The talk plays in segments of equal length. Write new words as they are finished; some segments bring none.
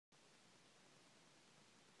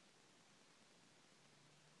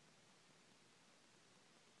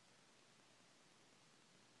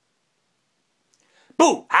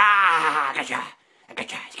Boo! Ah! I gotcha! I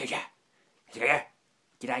gotcha! I gotcha! Scare you?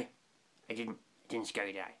 Did I? I didn't scare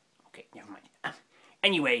you, did I? Okay, never mind.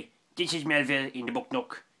 Anyway, this is Melville in the Book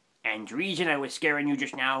Nook, and the reason I was scaring you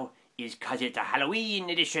just now is because it's a Halloween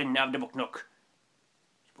edition of the Book Nook.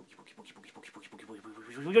 Spooky, spooky, spooky, spooky, spooky, spooky, spooky, spooky,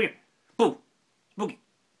 spooky, spooky, spooky. Boo! Spooky.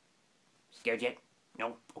 Scared yet?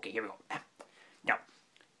 No? Okay, here we go. Now,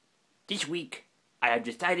 this week I have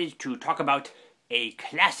decided to talk about a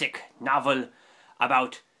classic novel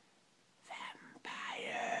about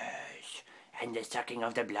vampires and the sucking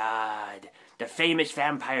of the blood. The famous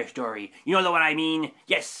vampire story. You know the one I mean?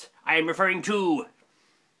 Yes, I am referring to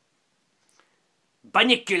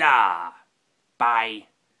Bunnicula by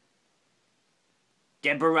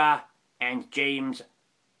Deborah and James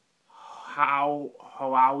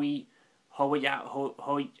Howie. I don't know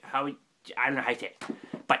how to say it.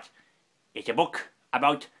 But it's a book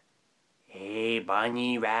about a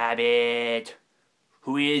bunny rabbit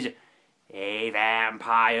who is a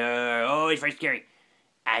vampire. Oh, it's very scary.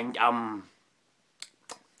 And,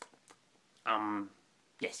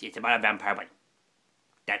 yes, it's about a vampire bunny.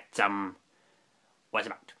 That's, what it's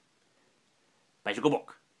about. But it's a good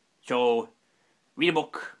book. So, read a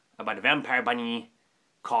book about a vampire bunny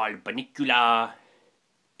called Bunnicula.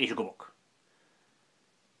 It's a good book.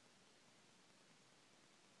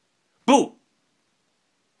 Boo!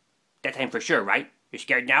 That time for sure, right? You're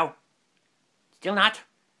scared now? Still not?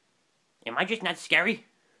 Am I just not scary?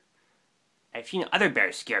 I've seen other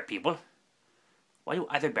bears scare people. What do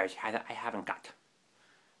other bears have that I haven't got?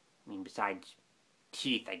 I mean, besides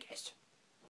teeth, I guess.